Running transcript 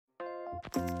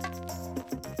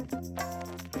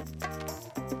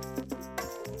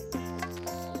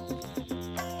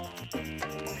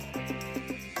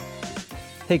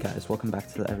Hey guys, welcome back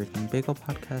to the Everything Bagel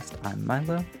podcast. I'm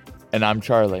Milo. And I'm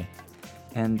Charlie.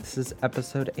 And this is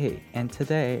episode 8. And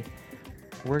today,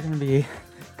 we're going to be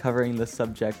covering the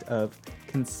subject of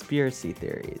conspiracy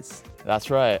theories. That's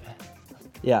right.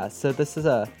 Yeah, so this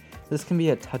can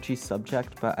be a touchy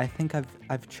subject, but I think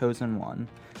I've chosen one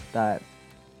that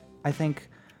I think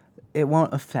it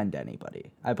won't offend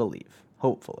anybody, I believe.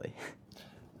 Hopefully.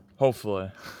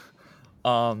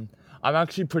 I'm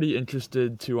actually pretty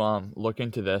interested to look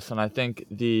into this, and I think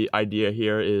the idea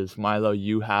here is, Milo,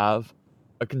 you have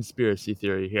a conspiracy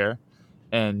theory here,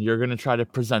 and you're going to try to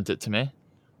present it to me,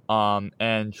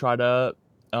 and try to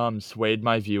sway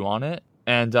my view on it.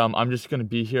 And I'm just going to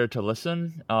be here to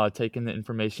listen, take in the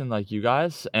information like you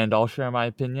guys, and I'll share my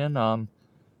opinion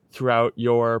throughout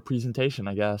your presentation,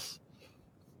 I guess.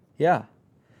 Yeah.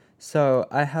 So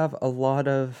I have a lot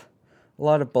of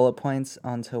bullet points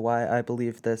onto why I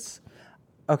believe this.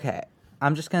 Okay,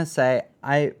 I'm just going to say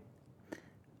I'm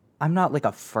not like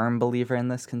a firm believer in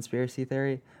this conspiracy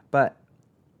theory, but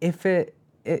if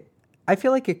I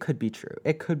feel like it could be true.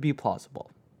 It could be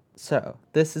plausible. So,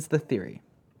 this is the theory.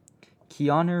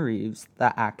 Keanu Reeves,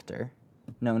 the actor,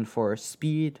 known for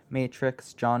Speed,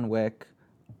 Matrix, John Wick,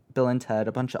 Bill and Ted,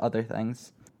 a bunch of other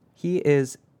things, he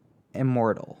is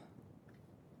immortal.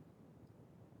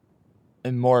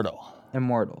 Immortal,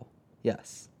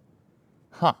 yes.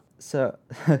 Huh. So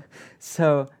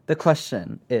the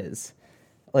question is,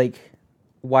 like,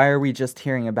 why are we just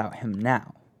hearing about him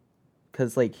now?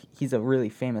 Because, like, he's a really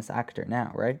famous actor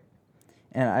now, right?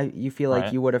 And you feel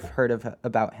like you would have heard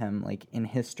about him, like, in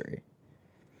history.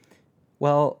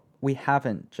 Well, we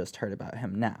haven't just heard about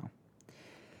him now.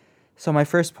 So my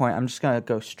first point, I'm just going to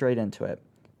go straight into it.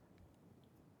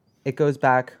 It goes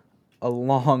back a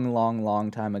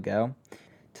long time ago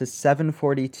to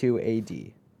 742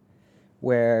 AD,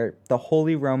 where the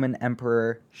Holy Roman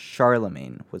Emperor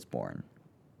Charlemagne was born.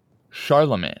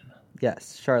 Charlemagne?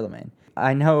 Yes, Charlemagne.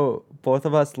 I know both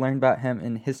of us learned about him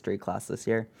in history class this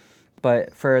year,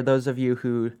 but for those of you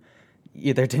who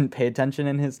either didn't pay attention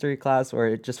in history class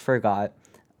or just forgot,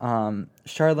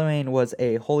 Charlemagne was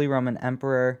a Holy Roman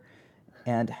Emperor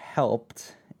and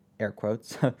helped, air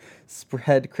quotes,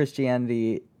 spread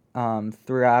Christianity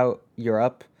throughout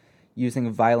Europe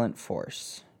using violent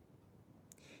force.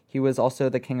 He was also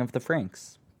the king of the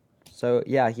Franks. So,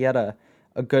 yeah, he had a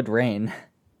good reign.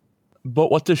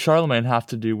 But what does Charlemagne have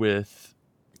to do with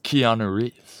Keanu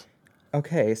Reeves?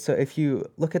 Okay, so if you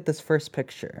look at this first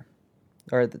picture,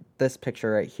 or this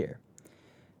picture right here.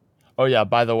 Oh, yeah,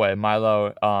 by the way,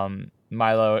 Milo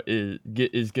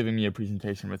is giving me a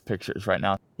presentation with pictures right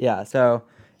now. Yeah, so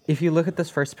if you look at this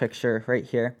first picture right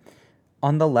here,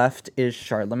 on the left is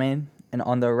Charlemagne, and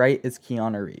on the right is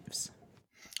Keanu Reeves.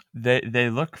 They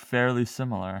look fairly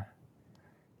similar.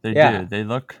 They Yeah. do. They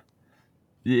look.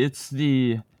 It's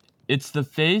the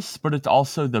face, but it's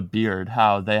also the beard.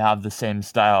 How they have the same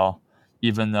style,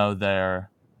 even though they're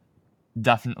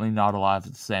definitely not alive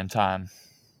at the same time.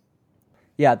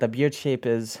 Yeah, the beard shape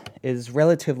is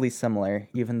relatively similar,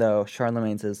 even though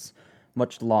Charlemagne's is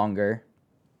much longer.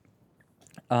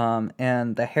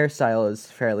 And the hairstyle is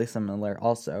fairly similar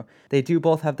also. They do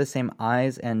both have the same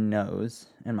eyes and nose,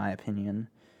 in my opinion.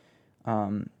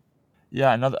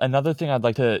 Yeah, another thing I'd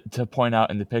like to point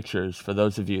out in the pictures, for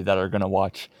those of you that are going to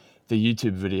watch the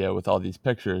YouTube video with all these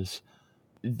pictures,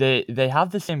 they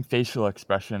have the same facial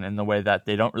expression in the way that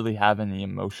they don't really have any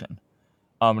emotion.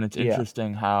 And it's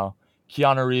interesting how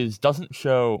Keanu Reeves doesn't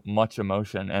show much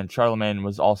emotion, and Charlemagne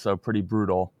was also pretty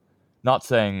brutal. Not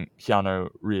saying Keanu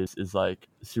Reeves is like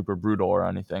super brutal or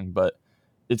anything, but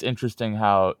it's interesting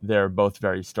how they're both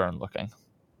very stern looking.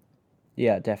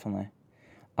 Yeah, definitely.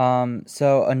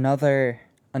 So another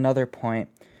point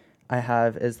I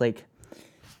have is, like,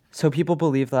 so people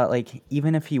believe that, like,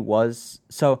 even if he was,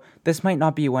 so this might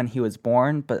not be when he was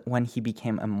born, but when he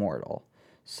became immortal.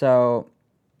 So,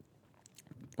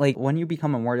 like, when you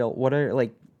become immortal, what are,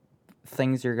 like,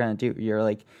 things you're gonna do? You're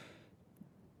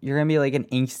gonna be like an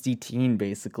angsty teen,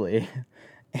 basically.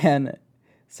 And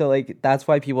so, like, that's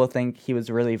why people think he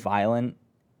was really violent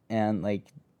and, like,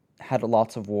 had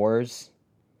lots of wars.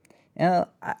 And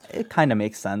it kind of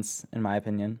makes sense, in my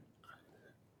opinion.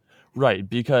 Right,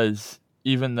 because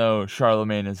even though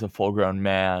Charlemagne is a full-grown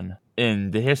man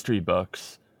in the history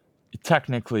books,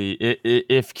 technically,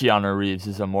 if Keanu Reeves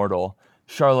is immortal,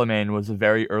 Charlemagne was a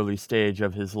very early stage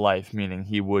of his life, meaning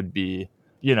he would be,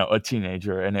 a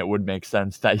teenager, and it would make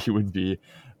sense that he would be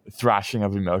thrashing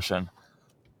of emotion.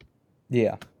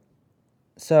 Yeah.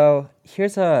 So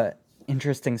here's a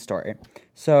interesting story.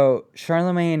 So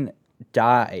Charlemagne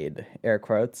died, air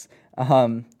quotes,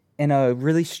 in a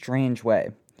really strange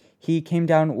way. He came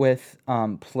down with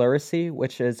pleurisy,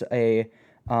 which is a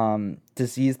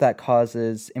disease that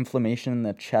causes inflammation in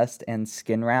the chest and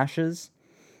skin rashes,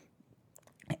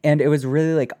 and it was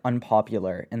really like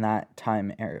unpopular in that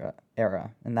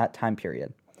era in that time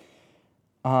period.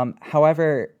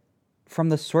 However, from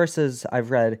the sources I've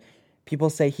read,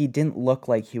 people say he didn't look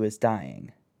like he was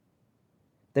dying.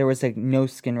 There was like no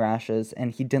skin rashes,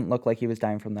 and he didn't look like he was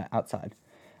dying from the outside.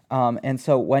 And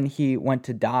so when he went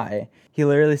to die, he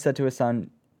literally said to his son,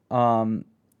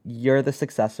 "You're the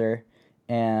successor,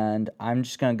 and I'm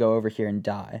just gonna go over here and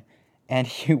die." And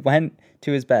he went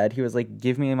to his bed. He was like,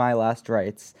 "Give me my last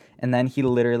rites," and then he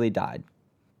literally died.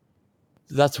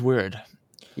 That's weird.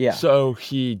 Yeah. So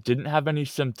he didn't have any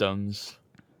symptoms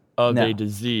of No. a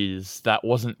disease that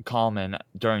wasn't common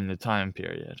during the time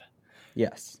period.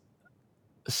 Yes.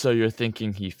 So you're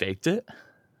thinking he faked it?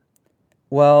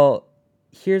 Well,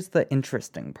 here's the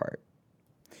interesting part.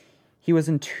 He was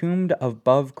entombed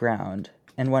above ground,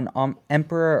 and when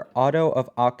Emperor Otto of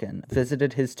Aachen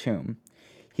visited his tomb,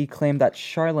 he claimed that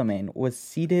Charlemagne was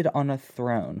seated on a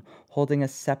throne holding a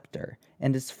scepter,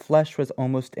 and his flesh was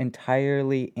almost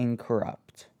entirely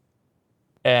incorrupt.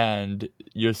 And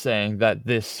you're saying that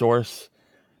this source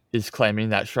is claiming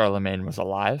that Charlemagne was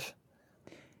alive?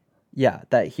 Yeah,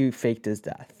 that he faked his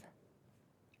death.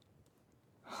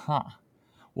 Huh.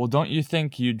 Well, don't you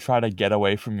think you'd try to get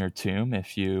away from your tomb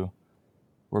if you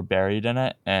were buried in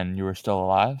it and you were still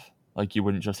alive? Like you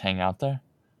wouldn't just hang out there?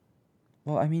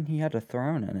 Well, I mean, he had a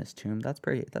throne in his tomb. That's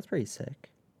pretty sick.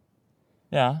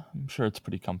 Yeah, I'm sure it's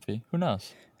pretty comfy. Who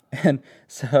knows? And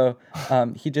so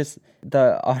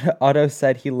Otto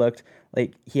said he looked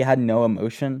like he had no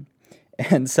emotion.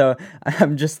 And so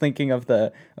I'm just thinking of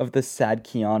the sad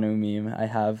Keanu meme I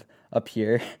have up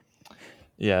here.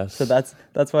 Yes. So that's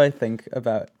what I think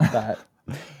about that.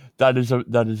 That is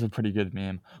a pretty good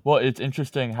meme. Well, it's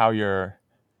interesting how you're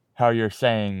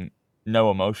saying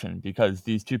no emotion, because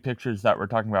these two pictures that we're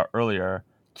talking about earlier,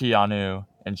 Keanu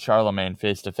and Charlemagne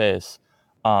face to face,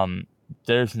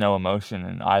 there's no emotion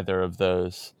in either of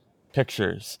those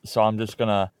pictures. So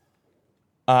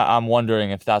I'm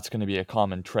wondering if that's going to be a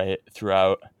common trait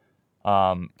throughout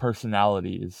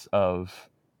personalities of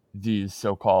these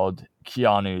so-called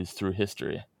Keanus through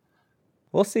history.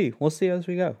 We'll see as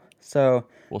we go. So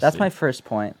that's see. my first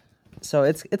point. So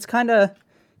it's kind of,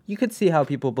 you could see how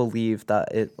people believe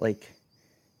that it, like,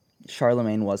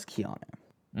 Charlemagne was Keanu.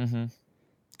 Mm-hmm.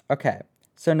 Okay,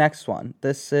 so next one.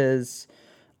 This is,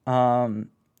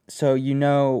 so you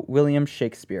know William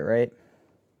Shakespeare, right?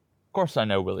 Of course I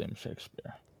know William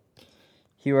Shakespeare.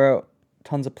 He wrote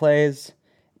tons of plays,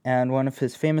 and one of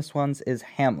his famous ones is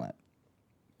Hamlet.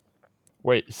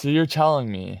 Wait, so you're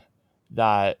telling me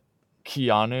that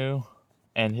Keanu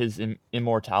and his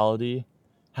immortality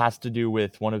has to do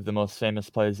with one of the most famous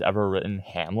plays ever written,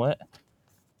 Hamlet?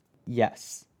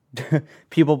 Yes.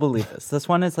 People believe this. This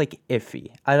one is like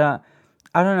iffy. I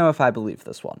don't know if I believe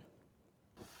this one.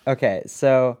 Okay,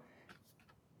 so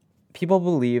people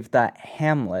believe that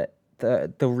Hamlet, the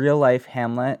real life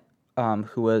Hamlet,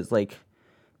 who was like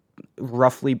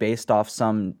roughly based off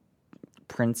some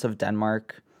prince of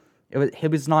Denmark. He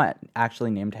was not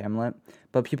actually named Hamlet,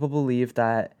 but people believe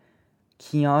that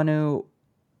Keanu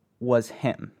was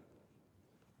him.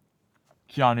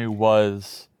 Keanu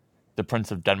was the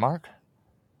Prince of Denmark?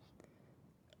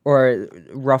 Or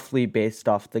roughly based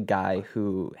off the guy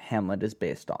who Hamlet is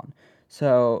based on.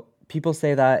 So people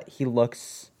say that he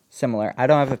looks similar. I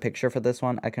don't have a picture for this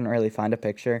one. I couldn't really find a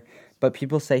picture, but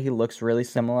people say he looks really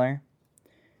similar.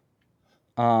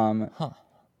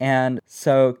 And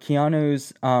so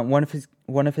Keanu's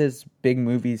one of his big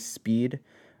movies, Speed,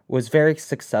 was very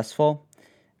successful.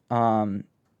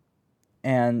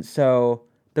 And so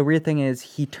the weird thing is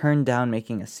he turned down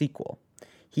making a sequel.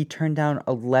 He turned down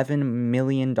 $11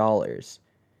 million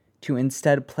to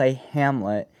instead play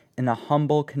Hamlet in a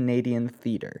humble Canadian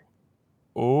theater.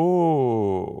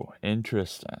 Oh,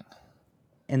 interesting.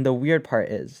 And the weird part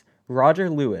is, Roger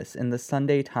Lewis in the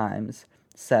Sunday Times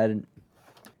said,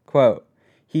 quote,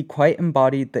 "He quite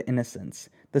embodied the innocence,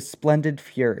 the splendid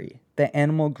fury, the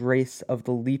animal grace of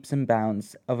the leaps and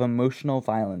bounds of emotional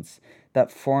violence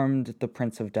that formed the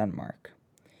Prince of Denmark.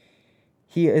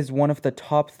 He is one of the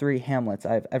top 3 Hamlets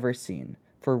I've ever seen,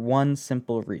 for one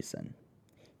simple reason.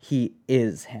 He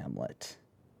is Hamlet."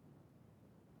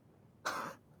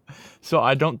 So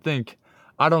I don't think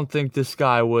this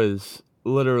guy was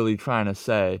literally trying to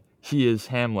say he is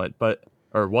Hamlet,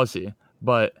 or was he?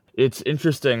 But it's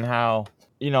interesting how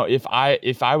if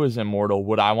I was immortal,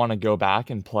 would I want to go back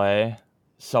and play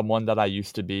someone that I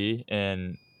used to be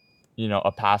in,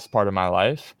 a past part of my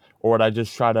life, or would I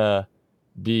just try to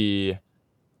be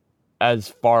as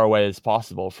far away as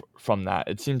possible from that?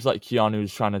 It seems like Keanu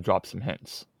is trying to drop some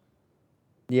hints.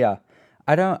 Yeah.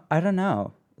 I don't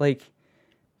know. Like,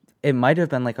 it might have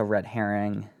been like a red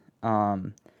herring.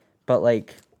 But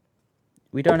like,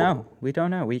 we don't know. We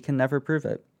don't know. We can never prove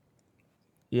it.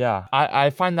 Yeah, I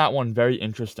find that one very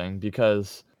interesting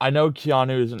because I know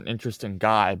Keanu is an interesting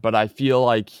guy, but I feel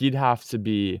like he'd have to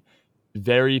be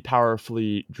very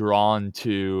powerfully drawn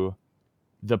to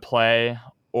the play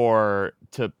or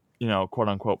to, quote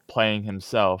unquote, playing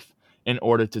himself in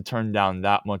order to turn down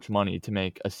that much money to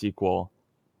make a sequel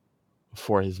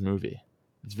for his movie.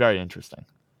 It's very interesting.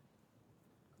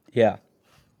 Yeah.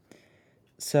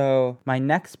 So my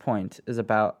next point is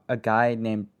about a guy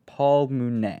named Paul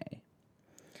Mounet.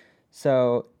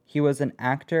 So he was an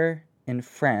actor in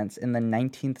France in the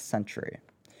 19th century.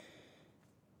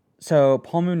 So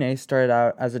Paul Mounet started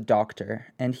out as a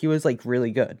doctor, and he was like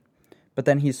really good. But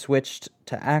then he switched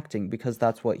to acting because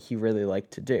that's what he really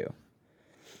liked to do.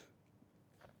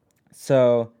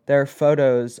 So there are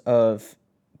photos of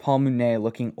Paul Mounet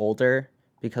looking older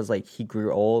because like he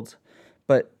grew old,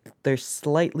 but they're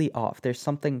slightly off. There's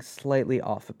something slightly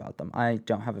off about them. I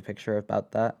don't have a picture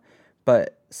about that.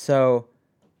 But so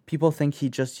people think he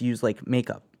just used like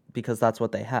makeup because that's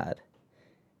what they had.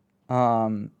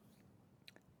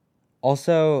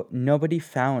 Also, nobody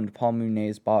found Paul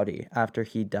Mounet's body after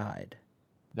he died.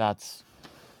 That's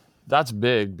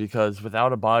big because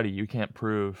without a body, you can't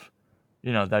prove,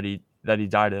 that he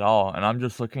died at all. And I'm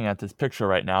just looking at this picture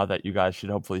right now that you guys should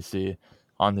hopefully see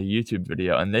on the YouTube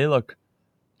video, and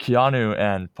Keanu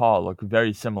and Paul look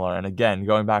very similar. And again,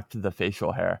 going back to the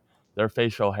facial hair, their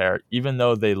facial hair, even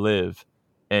though they live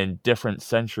in different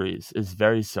centuries, is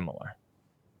very similar.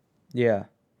 Yeah.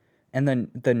 And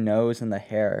then the nose and the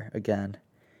hair, again,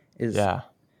 is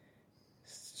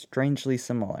strangely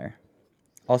similar.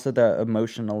 Also, the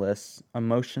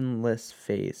emotionless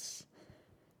face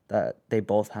that they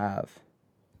both have.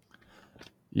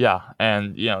 Yeah,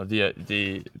 and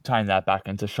the tying that back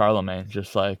into Charlemagne,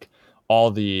 just like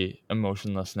all the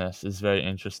emotionlessness is very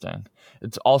interesting.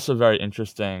 It's also very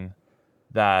interesting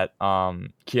that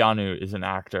Keanu is an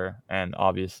actor, and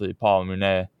obviously Paul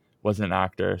Mounet was an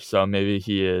actor, so maybe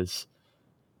he is,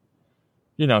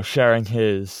 sharing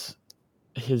his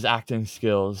acting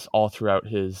skills all throughout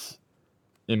his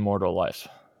immortal life.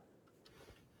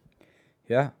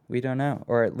 Yeah, we don't know,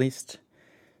 or at least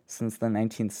since the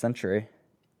 19th century.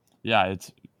 Yeah,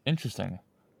 it's interesting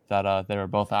that they were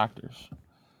both actors.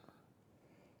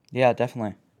 Yeah,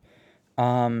 definitely.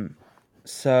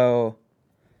 So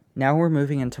now we're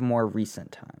moving into more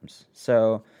recent times.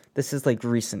 So this is like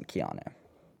recent Keanu.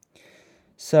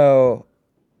 So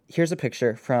here's a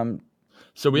picture from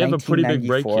So we have a pretty big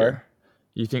break 1994. here.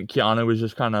 You think Keanu was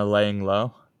just kind of laying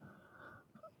low?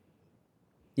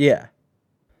 Yeah.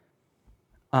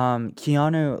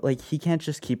 Keanu, like, he can't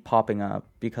just keep popping up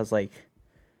because, like,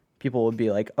 people would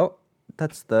be like, oh,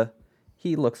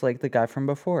 he looks like the guy from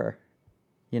before,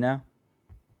 you know?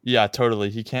 Yeah, totally.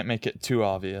 He can't make it too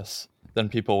obvious. Then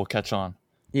people will catch on.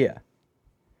 Yeah.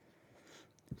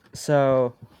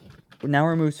 So now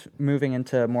we're moving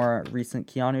into more recent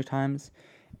Keanu times.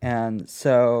 And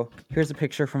so here's a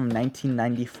picture from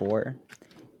 1994.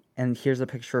 And here's a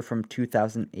picture from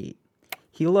 2008.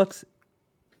 He looks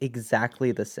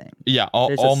exactly the same. Yeah,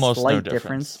 There's a almost no slight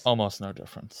difference. Almost no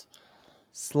difference.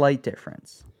 Slight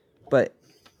difference. But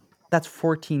that's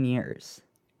 14 years.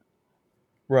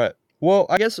 Right. Well,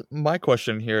 I guess my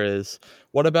question here is,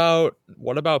 what about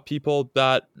people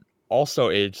that also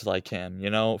age like him?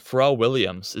 Pharrell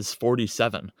Williams is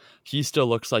 47. He still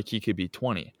looks like he could be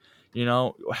 20.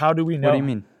 How do we know? What do you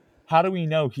mean? How do we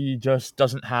know he just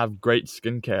doesn't have great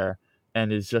skincare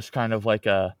and is just kind of like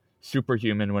a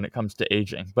superhuman when it comes to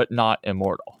aging, but not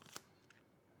immortal?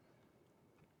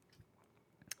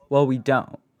 Well, we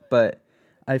don't. But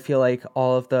I feel like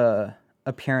all of the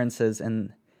appearances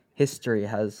in history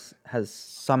has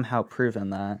somehow proven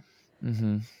that.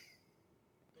 Mm-hmm.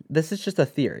 This is just a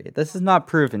theory. This is not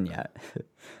proven yet.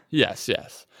 Yes.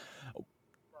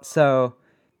 So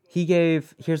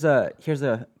here's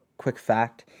a quick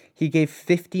fact. He gave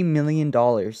 $50 million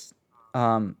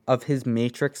of his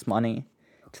Matrix money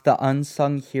to the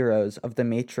unsung heroes of the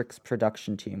Matrix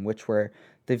production team, which were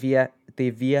the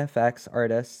VFX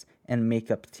artists and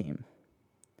makeup team.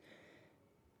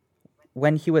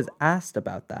 When he was asked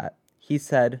about that, he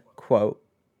said, quote,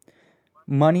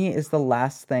 "Money is the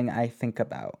last thing I think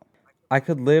about. I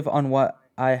could live on what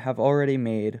I have already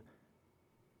made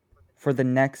for the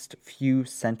next few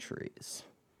centuries.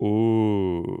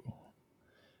 Ooh,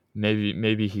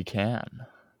 maybe he can,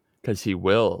 because he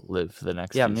will live the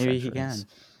next Yeah, few maybe centuries. he can.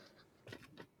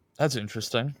 That's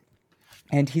interesting.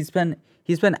 And he's been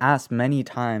asked many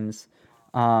times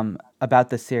about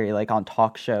this theory, like on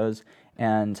talk shows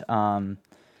and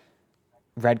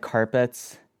red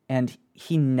carpets, and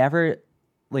he never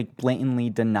like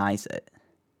blatantly denies it.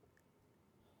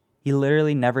 He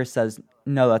literally never says,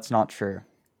 "No, that's not true."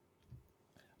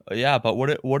 Yeah, but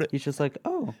what He's just like,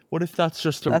 "Oh, what if that's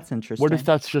just that's interesting." what if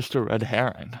that's just a red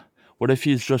herring? What if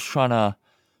he's just trying to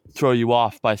throw you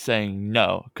off by saying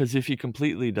no? Because if he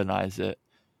completely denies it,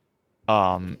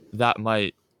 that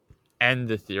might end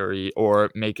the theory or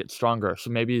make it stronger. So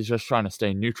maybe he's just trying to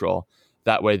stay neutral.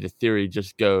 That way, the theory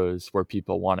just goes where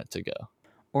people want it to go.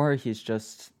 Or he's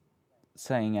just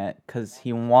saying it because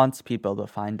he wants people to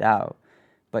find out,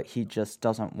 but he just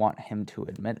doesn't want him to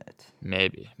admit it.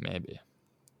 Maybe.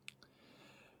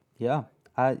 Yeah,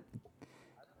 I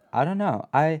don't know.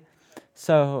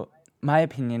 So my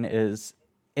opinion is,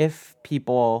 if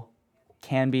people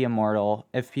can be immortal,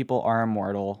 if people are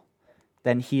immortal,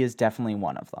 then he is definitely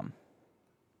one of them.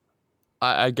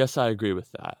 I guess I agree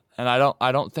with that, and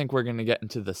I don't think we're gonna get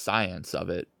into the science of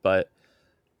it, but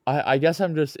I guess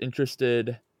I'm just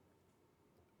interested.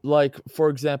 Like, for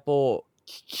example,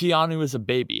 Keanu is a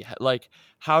baby. Like,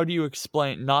 how do you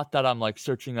explain? Not that I'm like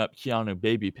searching up Keanu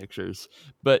baby pictures,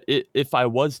 but if I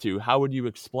was to, how would you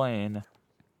explain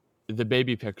the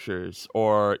baby pictures,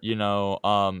 or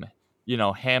Hamlet?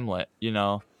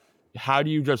 How do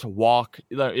you just walk,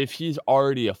 like, if he's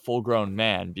already a full-grown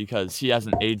man because he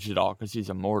hasn't aged at all because he's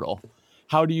immortal?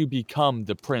 How do you become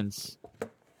the prince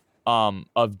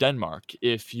of Denmark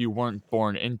if you weren't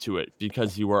born into it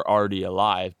because you were already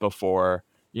alive before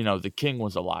the king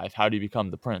was alive? How do you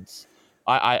become the prince?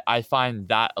 I find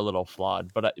that a little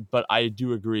flawed, but I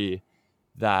do agree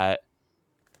that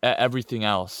everything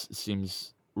else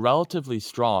seems relatively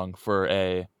strong for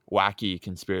a wacky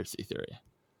conspiracy theory.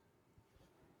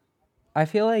 I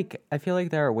feel like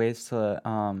there are ways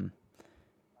to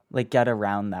like get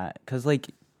around that, because like,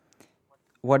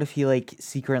 what if he like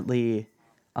secretly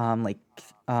like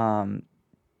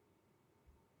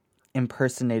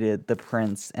impersonated the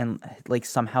prince and like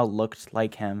somehow looked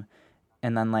like him,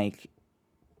 and then like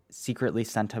secretly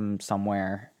sent him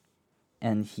somewhere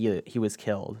and he was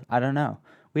killed. I don't know.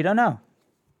 We don't know.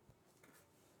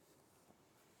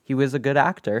 He was a good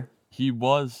actor. He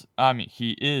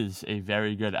is a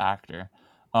very good actor.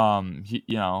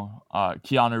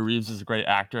 Keanu Reeves is a great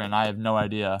actor, and I have no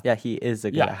idea. Yeah, he is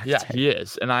a good actor. Yeah, he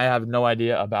is, and I have no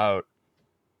idea about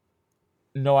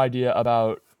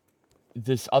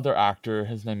this other actor.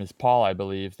 His name is Paul, I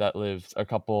believe, that lived a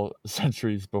couple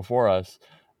centuries before us.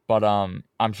 But I'm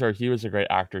sure he was a great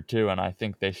actor too, and I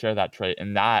think they share that trait,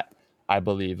 and that, I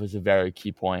believe, was a very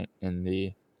key point in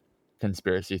the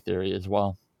conspiracy theory as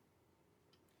well.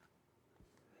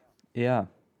 Yeah.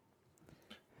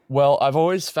 Well, I've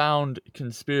always found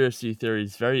conspiracy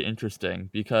theories very interesting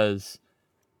because,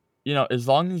 as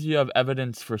long as you have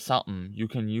evidence for something, you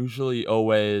can usually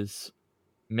always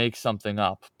make something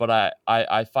up. But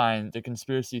I find the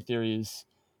conspiracy theories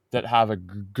that have a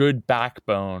good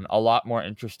backbone a lot more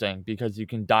interesting because you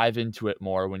can dive into it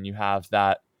more when you have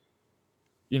that,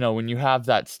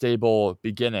 stable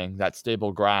beginning, that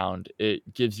stable ground.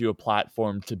 It gives you a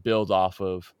platform to build off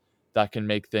of that can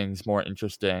make things more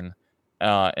interesting,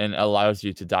 and allows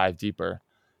you to dive deeper.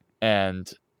 And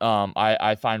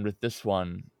I find with this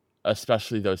one,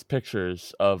 especially those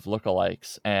pictures of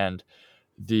lookalikes and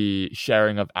the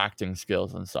sharing of acting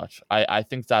skills and such, I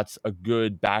think that's a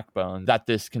good backbone that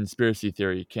this conspiracy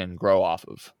theory can grow off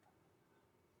of.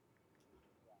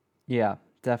 Yeah,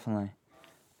 definitely.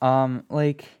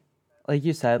 Like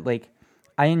you said, like,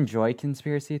 I enjoy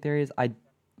conspiracy theories. I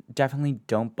definitely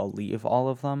don't believe all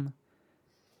of them.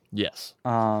 Yes.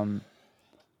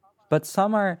 But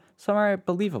some are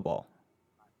believable,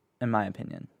 in my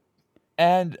opinion.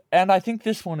 And I think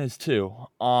this one is too.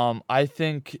 I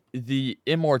think the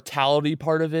immortality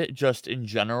part of it, just in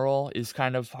general, is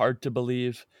kind of hard to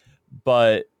believe.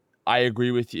 But I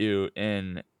agree with you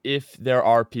in, if there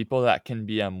are people that can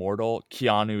be immortal,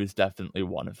 Keanu is definitely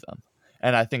one of them.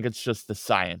 And I think it's just the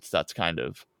science that's kind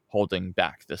of holding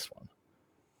back this one.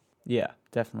 Yeah,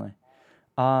 definitely.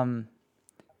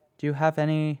 Do you have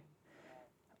any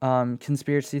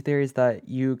conspiracy theories that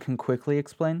you can quickly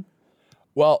explain?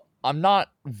 Well, I'm not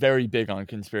very big on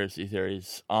conspiracy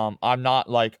theories. I'm not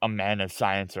like a man of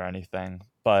science or anything,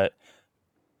 but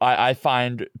I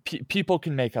find people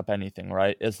can make up anything,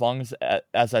 right? As long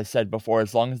as I said before,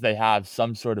 as long as they have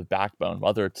some sort of backbone,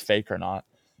 whether it's fake or not,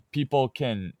 people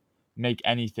can make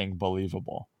anything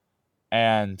believable.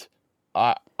 And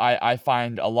I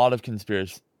find a lot of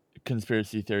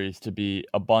conspiracy theories to be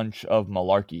a bunch of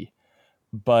malarkey.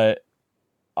 But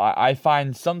I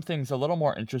find some things a little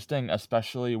more interesting,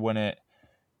 especially when it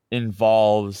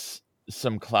involves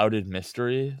some clouded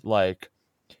mystery. Like,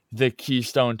 the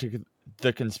keystone to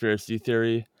the conspiracy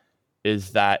theory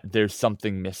is that there's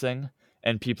something missing,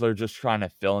 and people are just trying to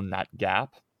fill in that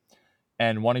gap.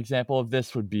 And one example of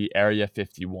this would be Area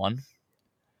 51.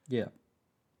 Yeah.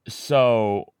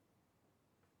 So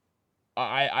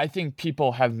I think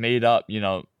people have made up,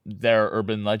 their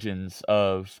urban legends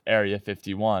of Area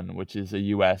 51, which is a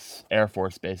U.S. Air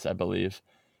Force base, I believe,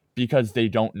 because they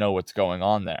don't know what's going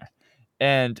on there.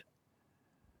 And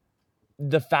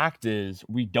the fact is,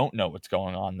 we don't know what's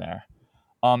going on there.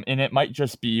 And it might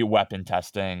just be weapon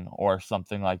testing or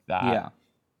something like that. Yeah.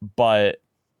 But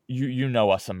you know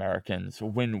us Americans,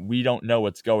 when we don't know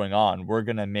what's going on, we're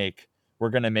gonna make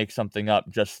something up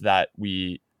just that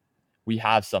we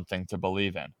have something to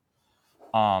believe in.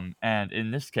 And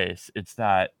in this case, it's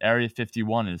that Area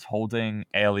 51 is holding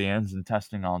aliens and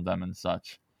testing on them and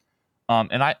such.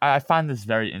 And I find this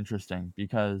very interesting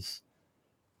because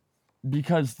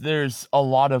there's a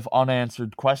lot of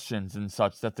unanswered questions and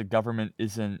such that the government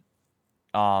isn't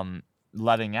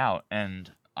letting out,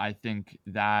 and I think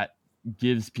that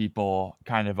gives people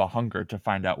kind of a hunger to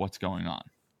find out what's going on.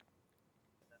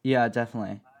 Yeah,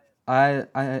 definitely.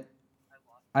 I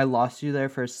lost you there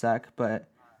for a sec, but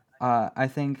I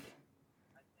think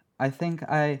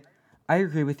I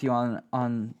agree with you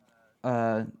on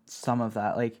some of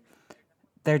that. Like,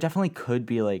 there definitely could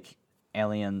be like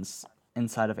aliens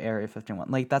inside of Area 51.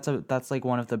 Like, that's like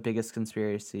one of the biggest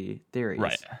conspiracy theories.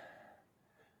 Right.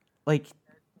 Like,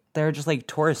 there are just like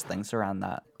tourist things around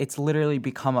that. It's literally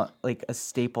become a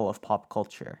staple of pop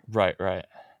culture. Right.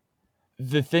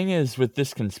 The thing is with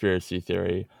this conspiracy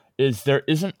theory is there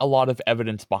isn't a lot of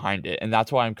evidence behind it, and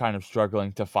that's why I'm kind of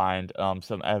struggling to find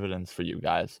some evidence for you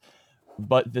guys.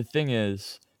 But the thing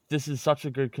is, this is such a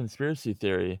good conspiracy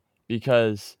theory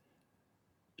because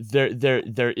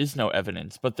there is no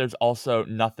evidence, but there's also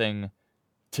nothing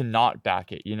to not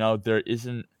back it. There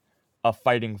isn't a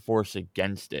fighting force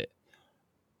against it.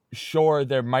 Sure,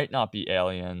 there might not be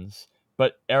aliens,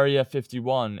 but Area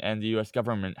 51 and the U.S.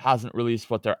 government hasn't released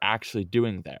what they're actually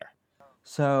doing there.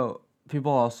 So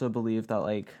people also believe that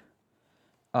like,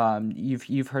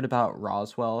 you've heard about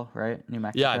Roswell, right? New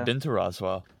Mexico. Yeah, I've been to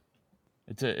Roswell.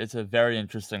 It's a very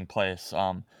interesting place.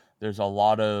 There's a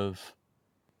lot of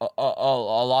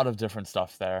different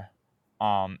stuff there.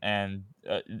 And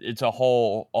it's a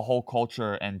whole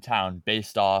culture and town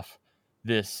based off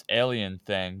this alien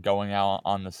thing going out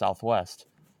on the Southwest.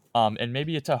 And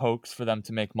maybe it's a hoax for them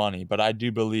to make money, but I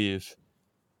do believe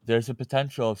there's a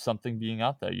potential of something being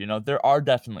out there. There are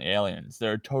definitely aliens.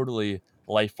 There are totally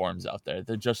life forms out there.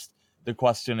 The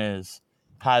question is,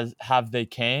 have they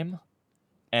came,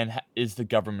 and is the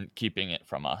government keeping it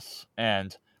from us?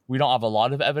 And we don't have a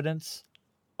lot of evidence.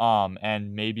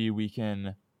 And maybe we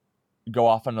can go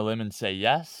off on a limb and say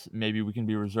yes. Maybe we can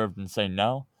be reserved and say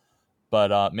no.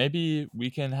 But maybe we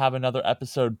can have another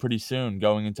episode pretty soon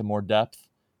going into more depth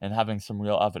and having some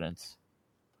real evidence.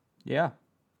 Yeah.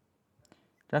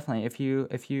 Definitely. If you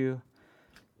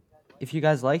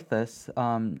guys like this,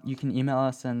 you can email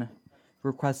us and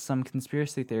request some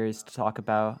conspiracy theories to talk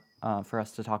about, for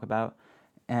us to talk about.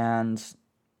 And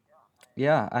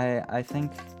yeah, I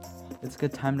think it's a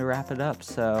good time to wrap it up.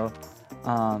 So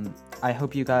I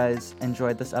hope you guys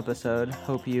enjoyed this episode.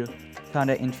 Hope you found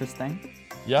it interesting.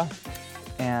 Yeah.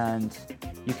 And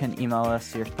you can email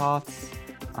us your thoughts.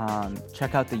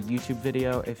 Check out the YouTube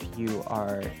video if you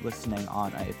are listening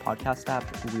on a podcast app.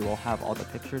 We will have all the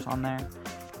pictures on there.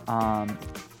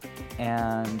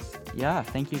 And yeah,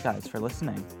 thank you guys for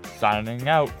listening. Signing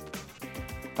out.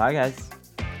 Bye, guys.